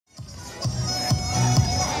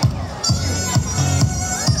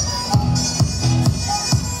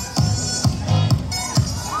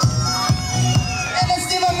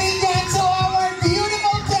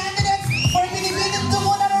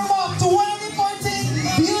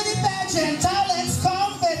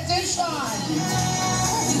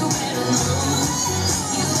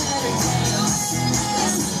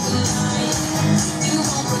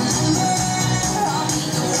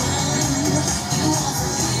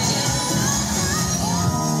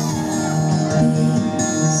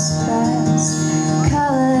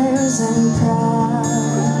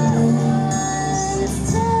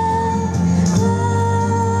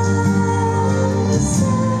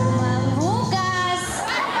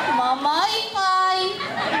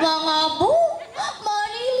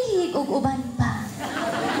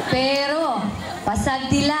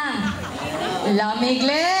Sagdi lang.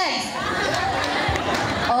 Lamiglig.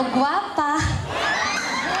 O guwapa.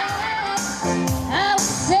 I'm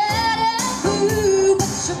sad and blue,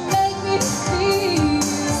 but you make me feel.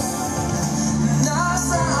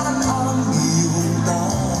 Nasaan ang iyong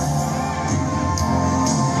tayo?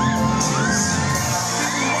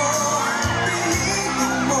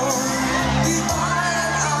 Piliin mo, di ba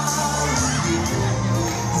yan ang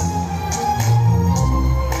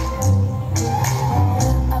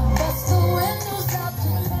I bust the windows out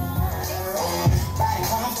tonight. Body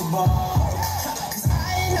comfortable, 'cause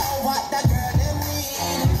I know what that girl in me.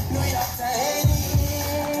 New York to Haiti.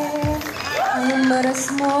 I am but a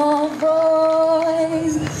small boy.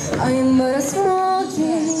 I am but a small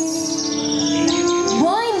kid.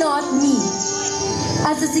 Why not me?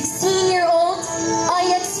 As a 16-year-old, I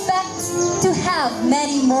expect to have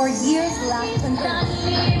many more years left in life.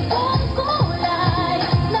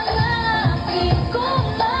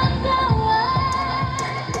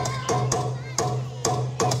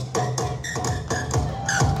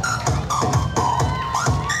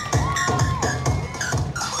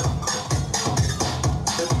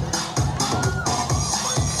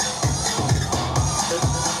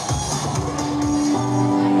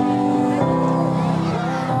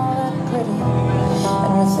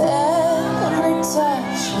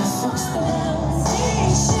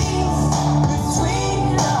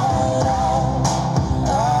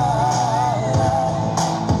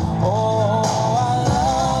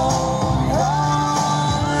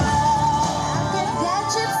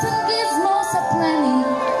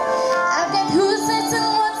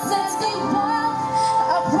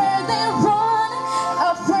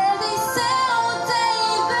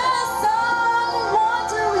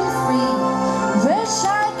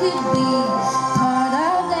 Could be